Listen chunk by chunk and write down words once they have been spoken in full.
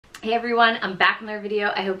Hey everyone, I'm back in another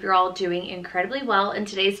video. I hope you're all doing incredibly well. In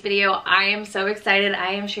today's video, I am so excited.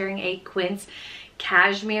 I am sharing a Quince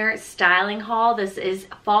Cashmere styling haul. This is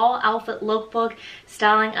fall outfit lookbook,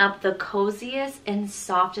 styling up the coziest and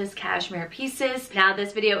softest cashmere pieces. Now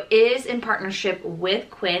this video is in partnership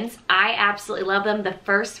with Quince. I absolutely love them. The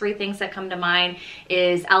first three things that come to mind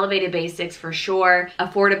is elevated basics for sure,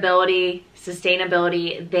 affordability,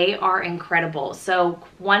 sustainability. They are incredible. So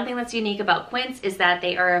one thing that's unique about Quince is that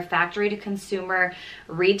they are a factory to consumer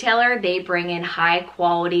retailer. They bring in high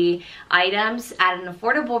quality items at an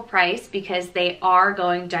affordable price because they are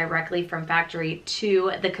going directly from factory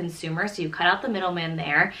to the consumer. So you cut out the middleman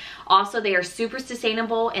there. Also, they are super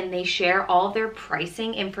sustainable and they share all of their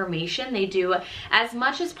pricing information. They do as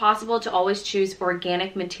much as possible to always choose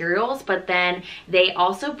organic materials, but then they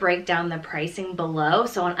also break down the pricing below.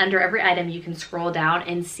 So on under every item, you can scroll down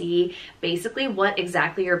and see basically what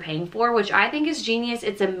exactly you're paying for, which I think is genius.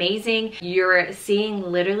 It's amazing. You're seeing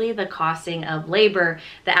literally the costing of labor,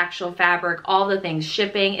 the actual fabric, all the things,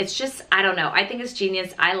 shipping. It's just, I don't know. I think it's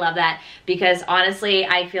genius. I love that because honestly,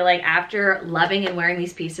 I feel like after loving and wearing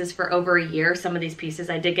these pieces for over a year, some of these pieces,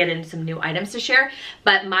 I did get into some new items to share,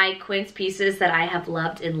 but my Quince pieces that I have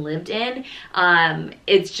loved and lived in,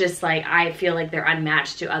 it's just like, I feel like they're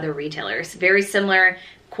unmatched to other retailers. Very similar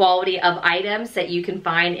quality of items that you can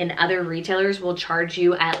find in other retailers will charge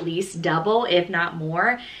you at least double, if not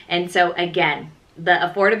more. And so again, the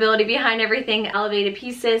affordability behind everything, elevated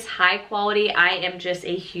pieces, high quality. I am just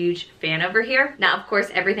a huge fan over here. Now, of course,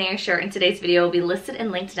 everything I share in today's video will be listed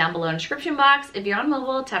and linked down below in the description box. If you're on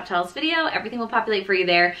mobile, tap Tell's video, everything will populate for you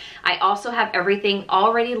there. I also have everything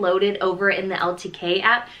already loaded over in the LTK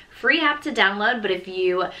app. Free app to download, but if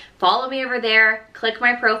you follow me over there, click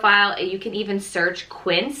my profile, you can even search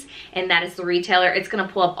Quince, and that is the retailer. It's gonna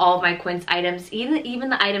pull up all of my Quince items, even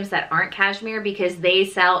the items that aren't cashmere, because they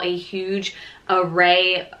sell a huge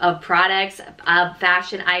array of products,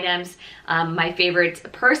 fashion items. My favorite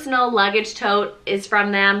personal luggage tote is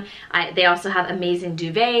from them. They also have amazing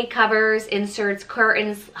duvet covers, inserts,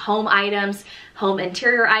 curtains, home items, home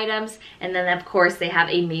interior items, and then of course they have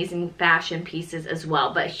amazing fashion pieces as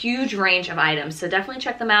well, but huge range of items. So definitely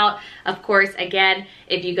check them out. Of course, again,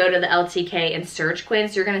 if you go to the LTK and search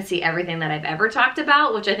Quince, you're gonna see everything that I've ever talked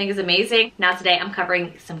about, which I think is amazing. Now today I'm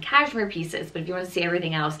covering some cashmere pieces, but if you want to see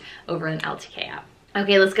everything else, over in the LTK app.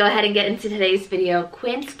 Okay, let's go ahead and get into today's video.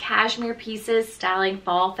 Quince cashmere pieces, styling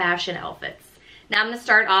fall fashion outfits. Now I'm gonna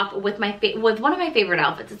start off with one of my favorite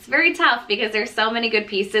outfits. It's very tough because there's so many good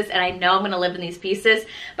pieces and I know I'm gonna live in these pieces,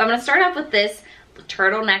 but I'm gonna start off with this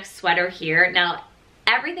turtleneck sweater here. Now,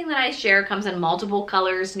 everything that I share comes in multiple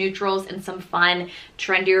colors, neutrals, and some fun,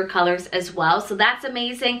 trendier colors as well. So that's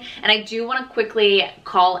amazing. And I do wanna quickly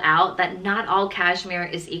call out that not all cashmere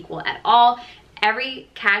is equal at all. Every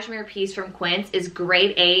cashmere piece from Quince is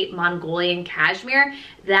grade A Mongolian cashmere.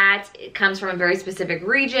 That comes from a very specific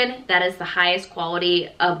region. That is the highest quality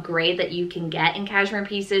of grade that you can get in cashmere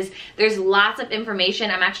pieces. There's lots of information.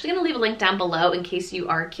 I'm actually gonna leave a link down below in case you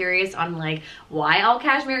are curious on like why all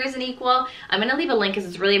cashmere isn't equal. I'm gonna leave a link because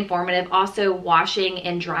it's really informative. Also, washing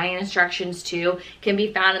and drying instructions too can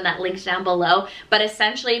be found in that link down below. But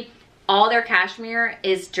essentially, all their cashmere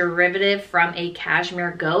is derivative from a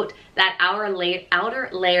cashmere goat. That outer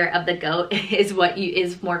layer of the goat is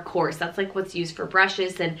is more coarse. That's like what's used for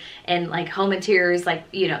brushes and like home interiors. Like,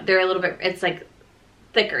 you know, they're a little bit, it's like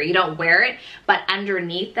thicker. You don't wear it, but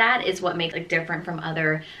underneath that is what makes it different from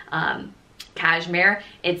other cashmere.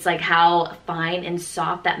 It's like how fine and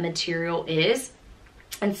soft that material is.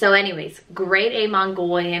 And so anyways, grade A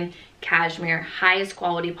Mongolian cashmere, highest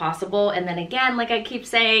quality possible. And then again, like I keep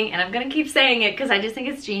saying, and I'm gonna keep saying it because I just think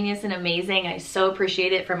it's genius and amazing. I so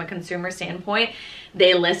appreciate it from a consumer standpoint.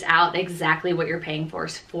 They list out exactly what you're paying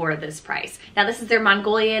for this price. Now this is their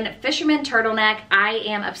Mongolian fisherman turtleneck. I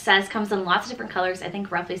am obsessed, comes in lots of different colors. I think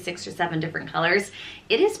roughly 6 or 7 different colors.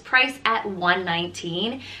 It is priced at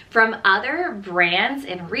 $119. From other brands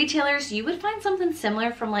and retailers, you would find something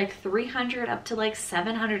similar from like $300 up to like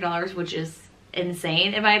 $700, which is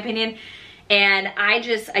insane in my opinion. And I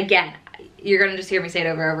just, again, you're gonna just hear me say it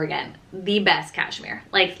over and over again, the best cashmere.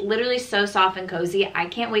 Like literally so soft and cozy. I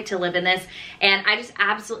can't wait to live in this, and I just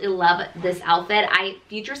absolutely love this outfit. I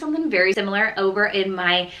feature something very similar over in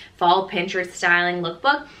my fall Pinterest styling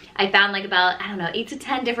lookbook. I found like about, I don't know, 8 to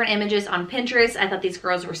 10 different images on Pinterest. I thought these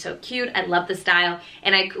girls were so cute. I love the style,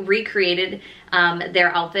 and I recreated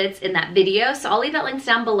their outfits in that video. So I'll leave that link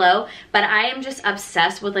down below, but I am just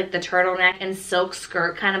obsessed with like the turtleneck and silk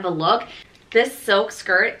skirt kind of a look. This silk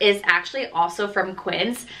skirt is actually also from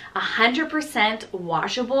Quince, 100%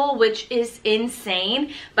 washable, which is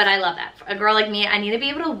insane, but I love that. For a girl like me, I need to be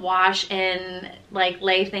able to wash and like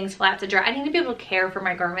lay things flat to dry. I need to be able to care for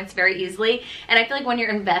my garments very easily, and I feel like when you're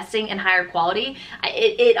investing in higher quality,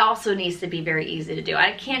 it also needs to be very easy to do.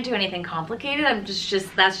 I can't do anything complicated.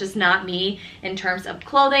 That's just not me in terms of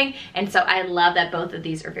clothing, and so I love that both of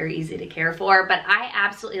these are very easy to care for, but I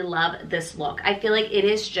absolutely love this look. I feel like it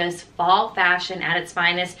is just fall fashion at its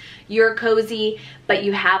finest. You're cozy, but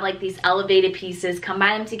you have like these elevated pieces,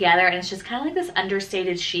 combine them together, and it's just kind of like this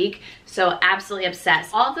understated chic. So absolutely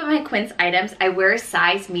obsessed. All of my Quince items I wear a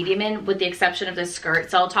size medium in, with the exception of this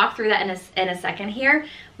skirt, so I'll talk through that in a second here,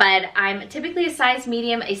 but I'm typically a size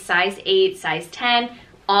medium, a size 8, size 10.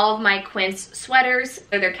 All of my Quince sweaters,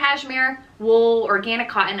 they're cashmere, wool, organic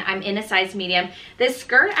cotton, I'm in a size medium. This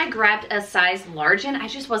skirt I grabbed a size large in. I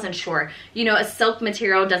just wasn't sure. You know, a silk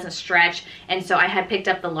material doesn't stretch, and so I had picked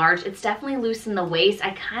up the large. It's definitely loose in the waist.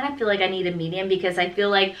 I kind of feel like I need a medium because I feel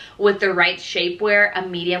like with the right shapewear, a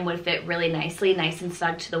medium would fit really nicely, nice and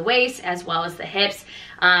snug to the waist as well as the hips.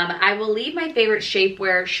 I will leave my favorite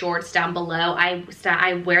shapewear shorts down below.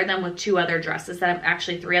 I wear them with 2 other dresses that I'm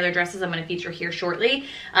actually 3 other dresses I'm going to feature here shortly.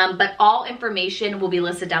 But all information will be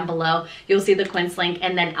listed down below. You'll see the Quince link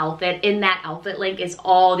and then outfit. In that outfit link is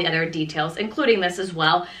all the other details, including this as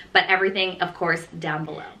well, but everything, of course, down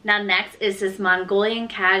below. Now next is this Mongolian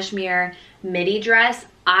cashmere midi dress.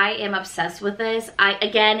 I am obsessed with this.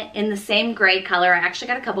 Again, in the same gray color. I actually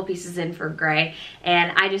got a couple pieces in for gray,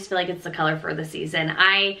 and I just feel like it's the color for the season.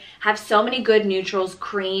 I have so many good neutrals,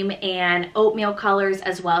 cream and oatmeal colors,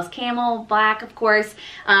 as well as camel, black, of course.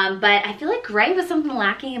 But I feel like gray was something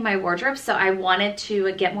lacking in my wardrobe, so I wanted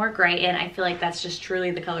to get more gray in. I feel like that's just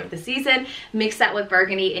truly the color of the season. Mix that with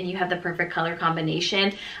burgundy, and you have the perfect color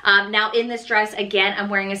combination. Now in this dress, again,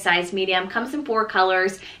 I'm wearing a size medium. Comes in 4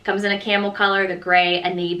 colors. Comes in a camel color, the gray,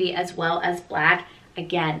 a navy, as well as black.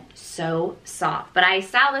 Again, so soft. But I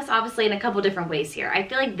style this obviously in a couple different ways here. I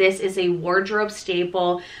feel like this is a wardrobe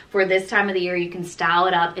staple for this time of the year. You can style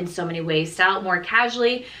it up in so many ways. Style it more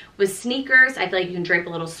casually with sneakers. I feel like you can drape a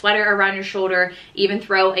little sweater around your shoulder, even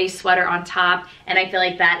throw a sweater on top, and I feel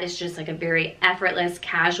like that is just like a very effortless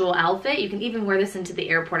casual outfit. You can even wear this into the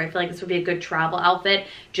airport. I feel like this would be a good travel outfit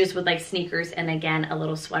just with like sneakers and again a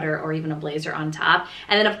little sweater or even a blazer on top.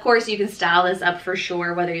 And then of course you can style this up for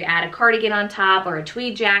sure, whether you add a cardigan on top or a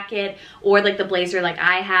tweed jacket or like the blazer like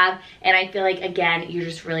I have, and I feel like again you're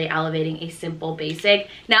just really elevating a simple basic.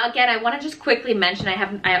 Now again, I want to just quickly mention,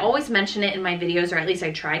 I always mention it in my videos, or at least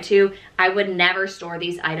I try to. I would never store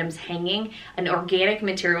these items hanging. An organic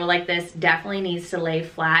material like this definitely needs to lay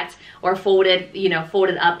flat or folded, you know,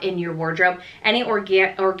 folded up in your wardrobe. Any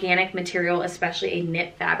organic material, especially a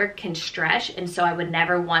knit fabric, can stretch, and so I would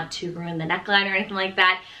never want to ruin the neckline or anything like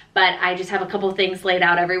that. But I just have a couple things laid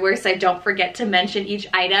out everywhere, so I don't forget to mention each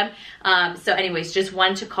item. So anyways, just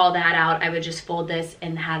wanted to call that out. I would just fold this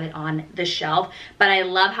and have it on the shelf. But I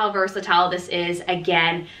love how versatile this is.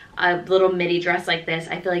 Again, a little midi dress like this,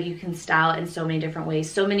 I feel like you can style it in so many different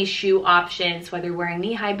ways. So many shoe options, whether you're wearing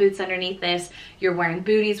knee-high boots underneath this, you're wearing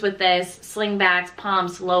booties with this, slingbacks,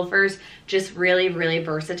 pumps, loafers, just really, really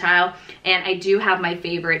versatile. And I do have my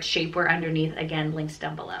favorite shapewear underneath, again, links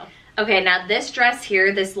down below. Okay, now this dress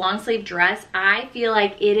here, this long sleeve dress, I feel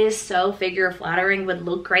like it is so figure flattering, would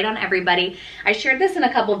look great on everybody. I shared this in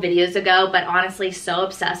a couple videos ago, but honestly, so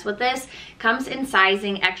obsessed with this. Comes in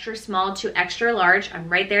sizing extra small to extra large. I'm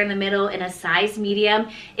right there in the middle in a size medium.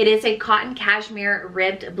 It is a cotton cashmere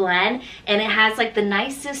ribbed blend, and it has like the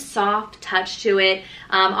nicest soft touch to it.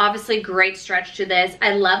 Obviously great stretch to this.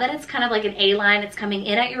 I love that it's kind of like an A-line. It's coming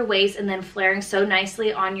in at your waist and then flaring so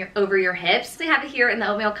nicely on over your hips. They have it here in the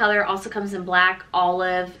oatmeal color. Also comes in black,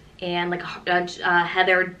 olive, and like a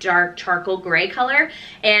heather dark charcoal gray color,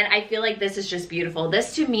 and I feel like this is just beautiful.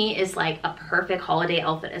 This to me is like a perfect holiday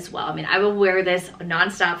outfit as well. I mean, I will wear this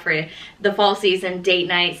nonstop for the fall season, date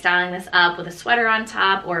night, styling this up with a sweater on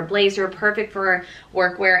top or a blazer, perfect for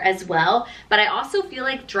workwear as well. But I also feel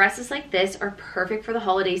like dresses like this are perfect for the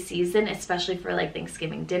holiday season, especially for like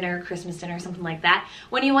Thanksgiving dinner, Christmas dinner, something like that.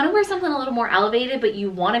 When you want to wear something a little more elevated, but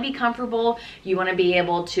you want to be comfortable, you want to be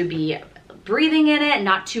able to be breathing in it,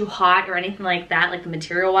 not too hot or anything like that, like the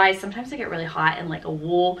material wise. Sometimes I get really hot in like a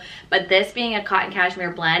wool, but this being a cotton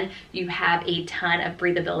cashmere blend, you have a ton of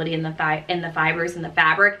breathability in the fibers and the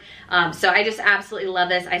fabric. So I just absolutely love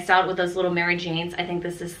this. I saw it with those little Mary Janes. I think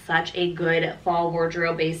this is such a good fall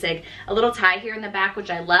wardrobe basic. A little tie here in the back, which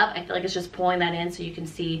I love. I feel like it's just pulling that in so you can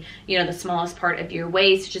see, you know, the smallest part of your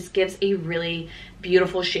waist. Just gives a really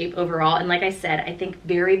beautiful shape overall, and like I said, I think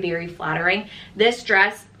very, very flattering. This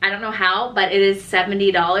dress I don't know how, but it is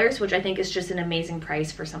 $70, which I think is just an amazing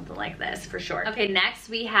price for something like this, for sure. Okay, next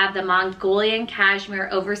we have the Mongolian Cashmere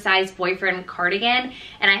Oversized Boyfriend Cardigan,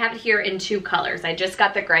 and I have it here in 2 colors. I just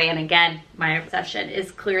got the gray, and again, my obsession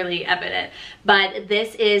is clearly evident, but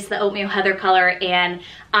this is the oatmeal heather color, and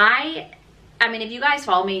I mean, if you guys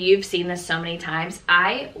follow me, you've seen this so many times.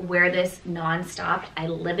 I wear this non-stop. I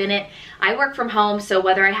live in it. I work from home, so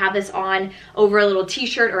whether I have this on over a little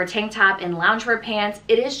t-shirt or a tank top and loungewear pants,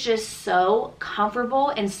 it is just so comfortable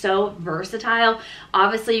and so versatile.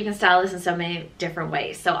 Obviously, you can style this in so many different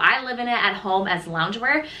ways. So I live in it at home as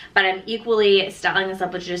loungewear, but I'm equally styling this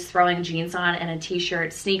up with just throwing jeans on and a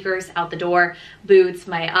t-shirt, sneakers out the door, boots,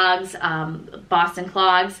 my Uggs, Boston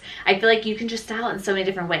clogs. I feel like you can just style it in so many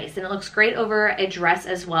different ways, and it looks great over a dress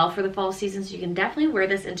as well for the fall season, so you can definitely wear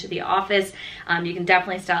this into the office. You can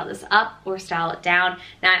definitely style this up or style it down.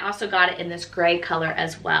 Now I also got it in this gray color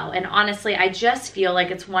as well, and honestly I just feel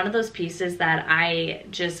like it's one of those pieces that I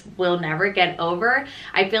just will never get over.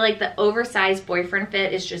 I feel like the oversized boyfriend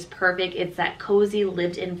fit is just perfect. It's that cozy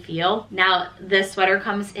lived-in feel. Now this sweater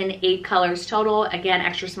comes in 8 colors total, again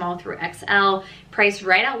extra small through XL, priced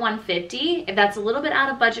right at $150. If that's a little bit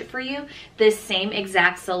out of budget for you, this same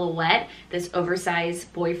exact silhouette, this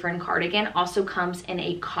oversized boyfriend cardigan, also comes in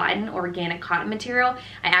a cotton, organic cotton material.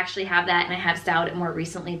 I actually have that, and I have styled it more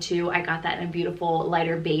recently too. I got that in a beautiful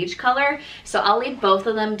lighter beige color. So I'll leave both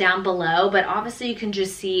of them down below, but obviously you can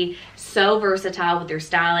just see so versatile with your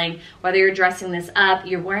styling. Whether you're dressing this up,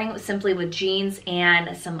 you're wearing it simply with jeans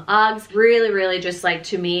and some Uggs. Really just, like,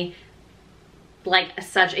 to me, like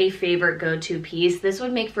such a favorite go-to piece. This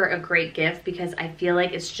would make for a great gift because I feel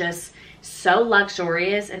like it's just so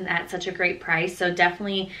luxurious and at such a great price. So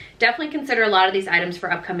definitely consider a lot of these items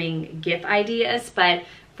for upcoming gift ideas, but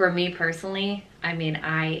for me personally, I mean,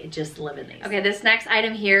 I just live in these. Okay, this next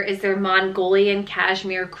item here is their Mongolian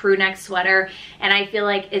Cashmere Crewneck sweater, and I feel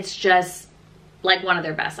like it's just like one of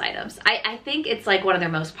their best items. I think it's like one of their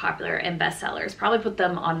most popular and best sellers. Probably put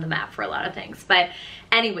them on the map for a lot of things. But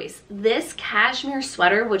anyways, this cashmere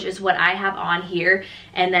sweater, which is what I have on here,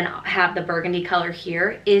 and then have the burgundy color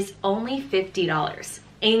here, is only $50.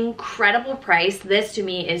 Incredible price. This to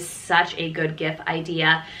me is such a good gift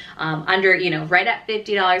idea. Under, you know, right at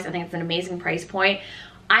 $50. I think it's an amazing price point.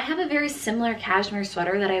 I have a very similar cashmere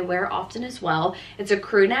sweater that I wear often as well. It's a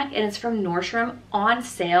crew neck, and it's from Nordstrom. On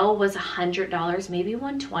sale was $100, maybe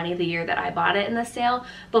 $120 the year that I bought it in the sale,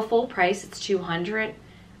 but full price it's $200.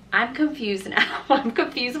 I'm confused now. I'm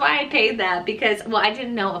confused why I paid that, because, well, I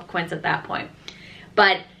didn't know of Quince at that point.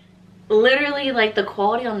 But literally, like, the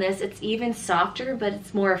quality on this, it's even softer, but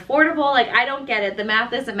it's more affordable. Like, I don't get it. The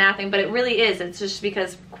math isn't mathing, but it really is. It's just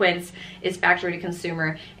because Quince is factory to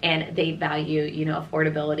consumer, and they value, you know,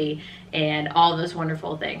 affordability and all those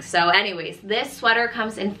wonderful things. So anyways, this sweater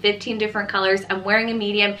comes in 15 different colors. I'm wearing a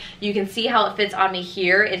medium. You can see how it fits on me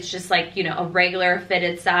here. It's just like, you know, a regular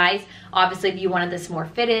fitted size. Obviously, if you wanted this more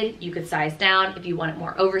fitted, you could size down. If you want it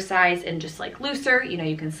more oversized and just like looser, you know,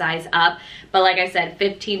 you can size up. But like I said,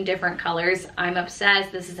 15 different colors. I'm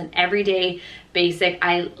obsessed. This is an everyday basic.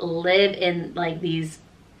 I live in like these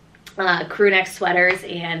crew neck sweaters,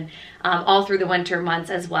 and all through the winter months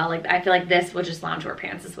as well. Like, I feel like this with just loungewear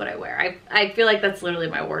pants is what I wear. I feel like that's literally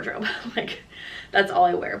my wardrobe. Like, that's all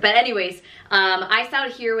I wear. But anyways, I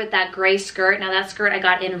styled here with that gray skirt. Now that skirt I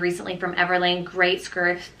got in recently from Everlane. Great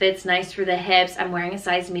skirt, fits nice through the hips. I'm wearing a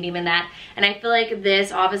size medium in that. And I feel like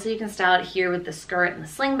this, obviously you can style it here with the skirt and the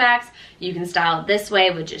slingbacks. You can style it this way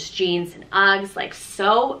with just jeans and Uggs. Like,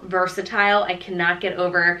 so versatile. I cannot get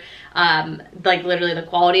over like literally the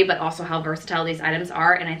quality, but also how versatile these items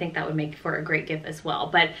are. And I think that would make for a great gift as well.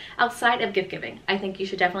 But outside of gift giving, I think you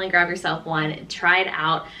should definitely grab yourself one, try it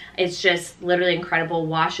out. It's just literally incredible.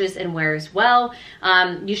 Washes and wears well.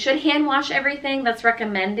 You should hand wash everything. That's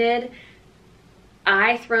recommended.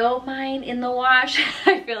 I throw mine in the wash.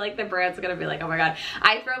 I feel like the brand's gonna be like, oh my god.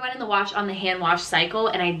 I throw mine in the wash on the hand wash cycle,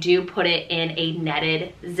 and I do put it in a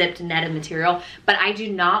netted, zipped netted material, but I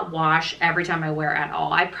do not wash every time I wear it at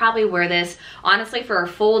all. I probably wear this, honestly, for a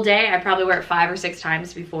full day. I probably wear it 5 or 6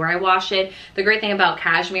 times before I wash it. The great thing about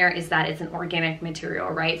cashmere is that it's an organic material,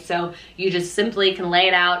 right? So you just simply can lay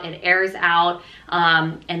it out, it airs out,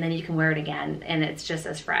 and then you can wear it again, and it's just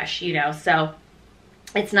as fresh, you know? So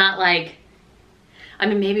it's not like, I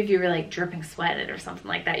mean, maybe if you were like dripping sweat or something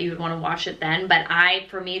like that, you would want to wash it then. But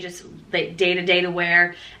for me, just the day-to-day to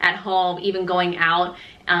wear at home, even going out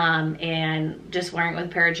and just wearing it with a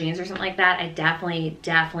pair of jeans or something like that, I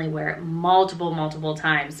definitely wear it multiple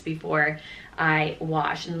times before I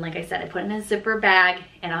wash. And like I said, I put it in a zipper bag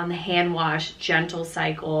and on the hand wash, gentle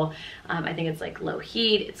cycle. I think it's like low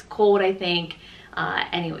heat, it's cold, I think.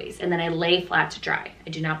 anyways. And then I lay flat to dry. I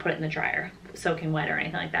do not put it in the dryer, soaking wet or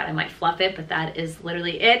anything like that. I might fluff it, but that is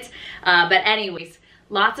literally it. But anyways,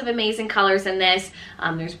 lots of amazing colors in this.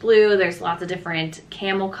 There's blue, there's lots of different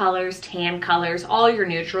camel colors, tan colors, all your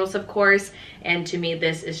neutrals, of course. And to me,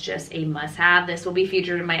 this is just a must-have. This will be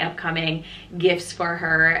featured in my upcoming gifts for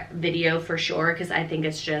her video for sure, because I think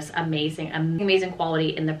it's just amazing, amazing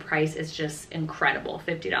quality, and the price is just incredible,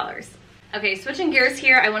 $50. Okay, switching gears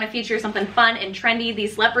here, I want to feature something fun and trendy.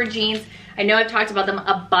 These leopard jeans, I know I've talked about them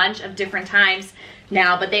a bunch of different times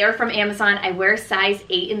now, but they are from Amazon. I wear size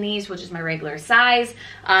 8 in these, which is my regular size.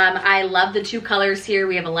 I love the two colors here.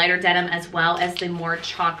 We have a lighter denim as well as the more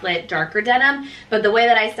chocolate, darker denim. But the way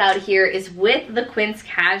that I styled here is with the Quince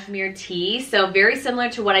Cashmere tee. So very similar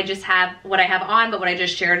to what I have on, but what I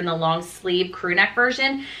just shared in the long sleeve crew neck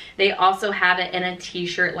version. They also have it in a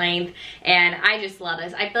t-shirt length, and I just love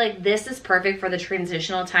this. I feel like this is perfect for the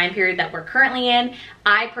transitional time period that we're currently in.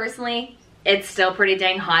 I personally, it's still pretty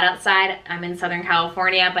dang hot outside. I'm in Southern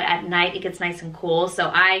California, but at night it gets nice and cool.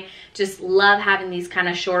 So I just love having these kind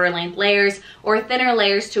of shorter length layers or thinner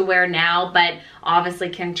layers to wear now, but obviously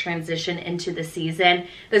can transition into the season.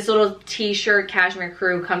 This little t-shirt cashmere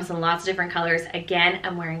crew comes in lots of different colors. Again,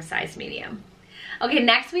 I'm wearing size medium. Okay,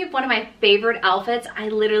 next we have one of my favorite outfits. I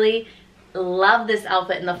literally love this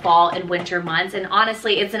outfit in the fall and winter months, and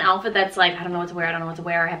honestly, it's an outfit that's like, I don't know what to wear, I don't know what to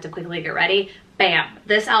wear, I have to quickly get ready. Bam,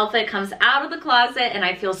 this outfit comes out of the closet and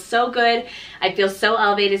I feel so good. I feel so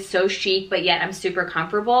elevated, so chic, but yet I'm super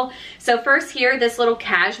comfortable. So first here, this little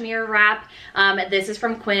cashmere wrap. This is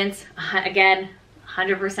from Quince. Again,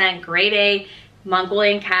 100% grade A.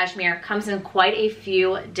 Mongolian cashmere, comes in quite a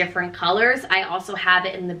few different colors. I also have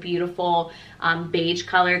it in the beautiful beige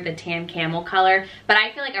color, the tan camel color, but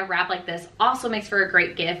I feel like a wrap like this also makes for a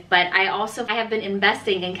great gift. But I have been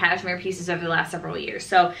investing in cashmere pieces over the last several years.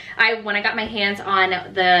 So when I got my hands on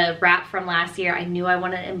the wrap from last year, I knew I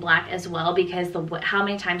wanted it in black as well, because how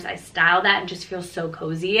many times I style that and just feel so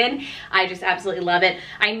cozy in. I just absolutely love it.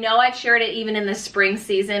 I know I've shared it even in the spring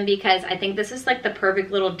season, because I think this is like the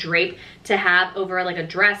perfect little drape to have over like a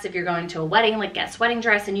dress if you're going to a wedding, like guest wedding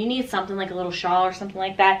dress, and you need something like a little shawl or something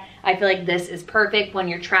like that. I feel like this is perfect when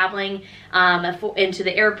you're traveling into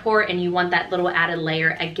the airport and you want that little added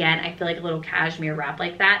layer. Again, I feel like a little cashmere wrap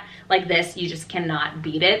like that, like this, you just cannot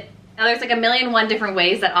beat it. Now there's like a million and one different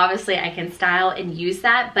ways that obviously I can style and use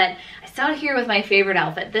that, but I styled here with my favorite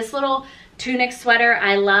outfit. This little tunic sweater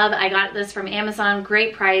I love. I got this from Amazon,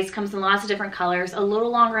 great price, comes in lots of different colors, a little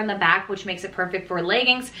longer in the back, which makes it perfect for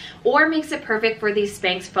leggings, or makes it perfect for these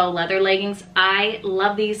Spanx faux leather leggings. I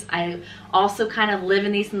love these. I also kind of live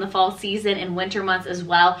in these in the fall season and winter months as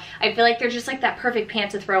well. I feel like they're just like that perfect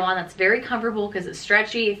pant to throw on that's very comfortable because it's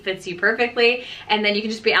stretchy, it fits you perfectly, and then you can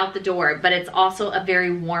just be out the door, but it's also a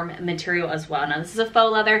very warm material as well. Now this is a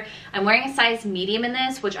faux leather. I'm wearing a size medium in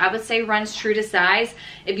this, which I would say runs true to size.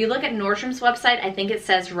 If you look at Nordstrom's website, I think it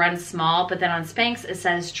says run small, but then on Spanx it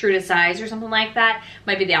says true to size or something like that.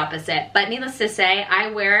 Might be the opposite, but needless to say, I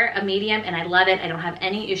wear a medium and I love it. I don't have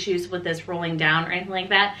any issues with this rolling down or anything like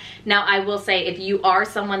that. Now I will say, if you are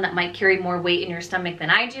someone that might carry more weight in your stomach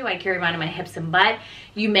than I do, I carry mine in my hips and butt,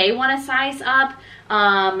 you may want to size up.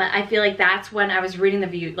 I feel like that's when I was reading the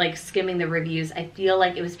view, like skimming the reviews, I feel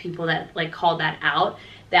like it was people that like called that out,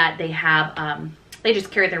 that they have they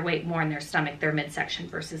just carry their weight more in their stomach, their midsection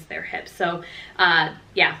versus their hips. So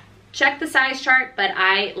yeah, check the size chart, but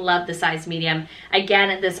I love the size medium.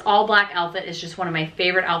 Again, this all black outfit is just one of my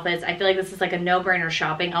favorite outfits. I feel like this is like a no-brainer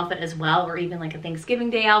shopping outfit as well, or even like a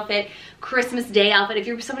Thanksgiving Day outfit, Christmas Day outfit. If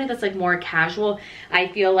you're somebody that's like more casual, I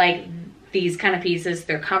feel like these kind of pieces,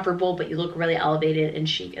 they're comfortable, but you look really elevated and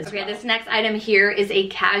chic as well. Okay, this next item here is a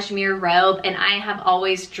cashmere robe, and I have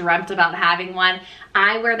always dreamt about having one.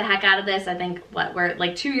 I wear the heck out of this. I think, we're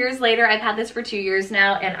like 2 years later. I've had this for 2 years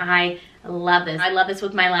now, and I love this. I love this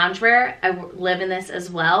with my loungewear. I live in this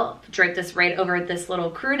as well. Drape this right over this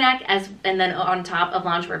little crew neck and then on top of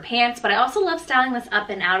loungewear pants. But I also love styling this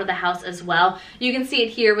up and out of the house as well. You can see it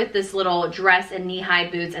here with this little dress and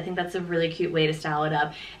knee-high boots. I think that's a really cute way to style it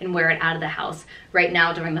up and wear it out of the house right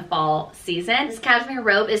now during the fall season. This cashmere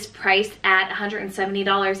robe is priced at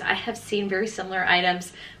 $170. I have seen very similar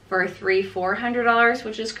items for $300–400,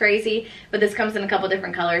 which is crazy, but this comes in a couple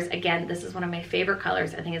different colors. Again, this is one of my favorite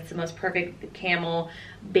colors. I think it's the most perfect camel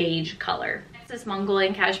beige color. This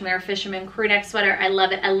Mongolian cashmere fisherman crew neck sweater. I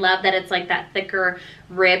love it. I love that it's like that thicker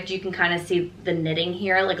ribbed. You can kind of see the knitting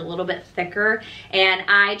here, like a little bit thicker. And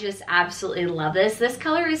I just absolutely love this. This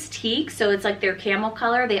color is Teak, so it's like their camel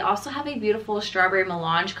color. They also have a beautiful strawberry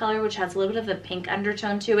melange color, which has a little bit of a pink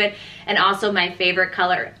undertone to it. And also my favorite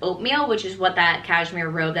color, oatmeal, which is what that cashmere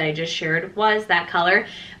robe that I just shared was, that color.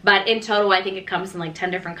 But in total, I think it comes in like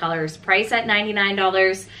 10 different colors. Price at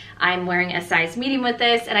 $99. I'm wearing a size medium with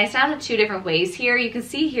this, and I styled it 2 different ways here. You can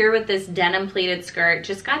see here with this denim pleated skirt,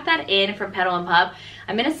 just got that in from Petal and Pup.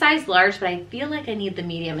 I'm in a size large, but I feel like I need the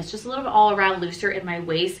medium. It's just a little bit all around looser in my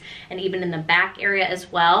waist and even in the back area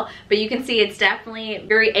as well. But you can see it's definitely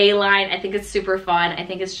very A-line. I think it's super fun. I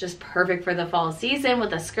think it's just perfect for the fall season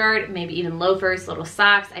with a skirt, maybe even loafers, little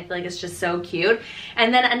socks. I feel like it's just so cute.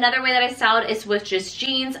 And then another way that I styled it is with just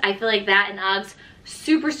jeans. I feel like that and Uggs,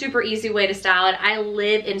 super easy way to style it. I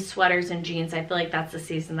live in sweaters and jeans. I feel like that's the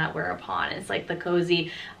season that we're upon. It's like the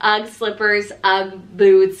cozy Ugg slippers, Ugg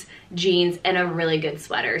boots, jeans, and a really good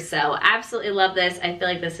sweater. So absolutely love this. I feel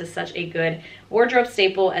like this is such a good wardrobe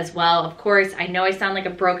staple as well. Of course, I know I sound like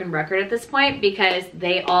a broken record at this point because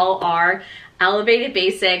they all are elevated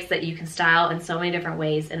basics that you can style in so many different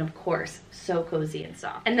ways, and of course, so cozy and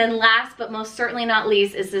soft. And then last but most certainly not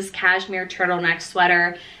least is this cashmere turtleneck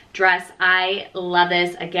sweater dress. I love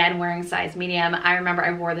this. Again, wearing size medium. I remember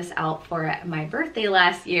I wore this out for my birthday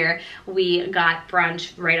last year. We got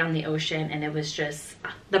brunch right on the ocean, and it was just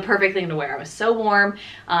the perfect thing to wear. It was so warm,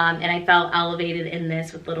 and I felt elevated in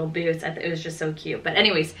this with little boots. I thought it was just so cute. But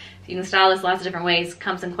anyways, you can style this lots of different ways.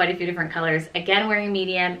 Comes in quite a few different colors. Again, wearing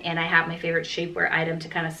medium, and I have my favorite shapewear item to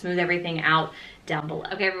kind of smooth everything out down below.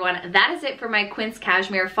 Okay, everyone, that is it for my Quince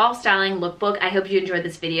Cashmere fall styling lookbook. I hope you enjoyed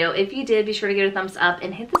this video. If you did, be sure to give it a thumbs up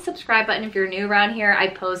and hit the subscribe button if you're new around here. I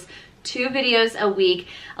post 2 videos a week,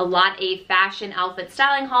 a lot of fashion outfit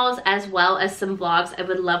styling hauls, as well as some vlogs. I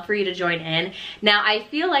would love for you to join in. Now, I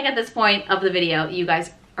feel like at this point of the video, you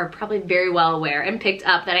guys are probably very well aware and picked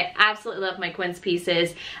up that I absolutely love my Quince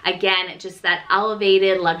pieces. Again, just that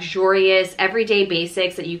elevated, luxurious, everyday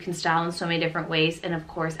basics that you can style in so many different ways, and of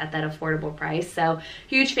course at that affordable price. So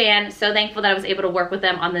huge fan, so thankful that I was able to work with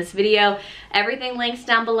them on this video. Everything links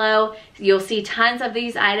down below. You'll see tons of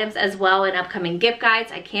these items as well in upcoming gift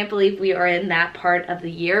guides. I can't believe we are in that part of the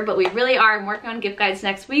year, but we really are. I'm working on gift guides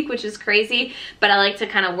next week, which is crazy, but I like to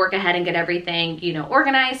kind of work ahead and get everything, you know,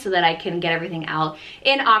 organized so that I can get everything out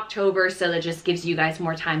in October, so that just gives you guys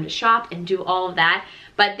more time to shop and do all of that.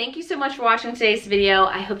 But thank you so much for watching today's video.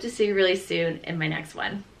 I hope to see you really soon in my next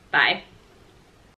one. Bye.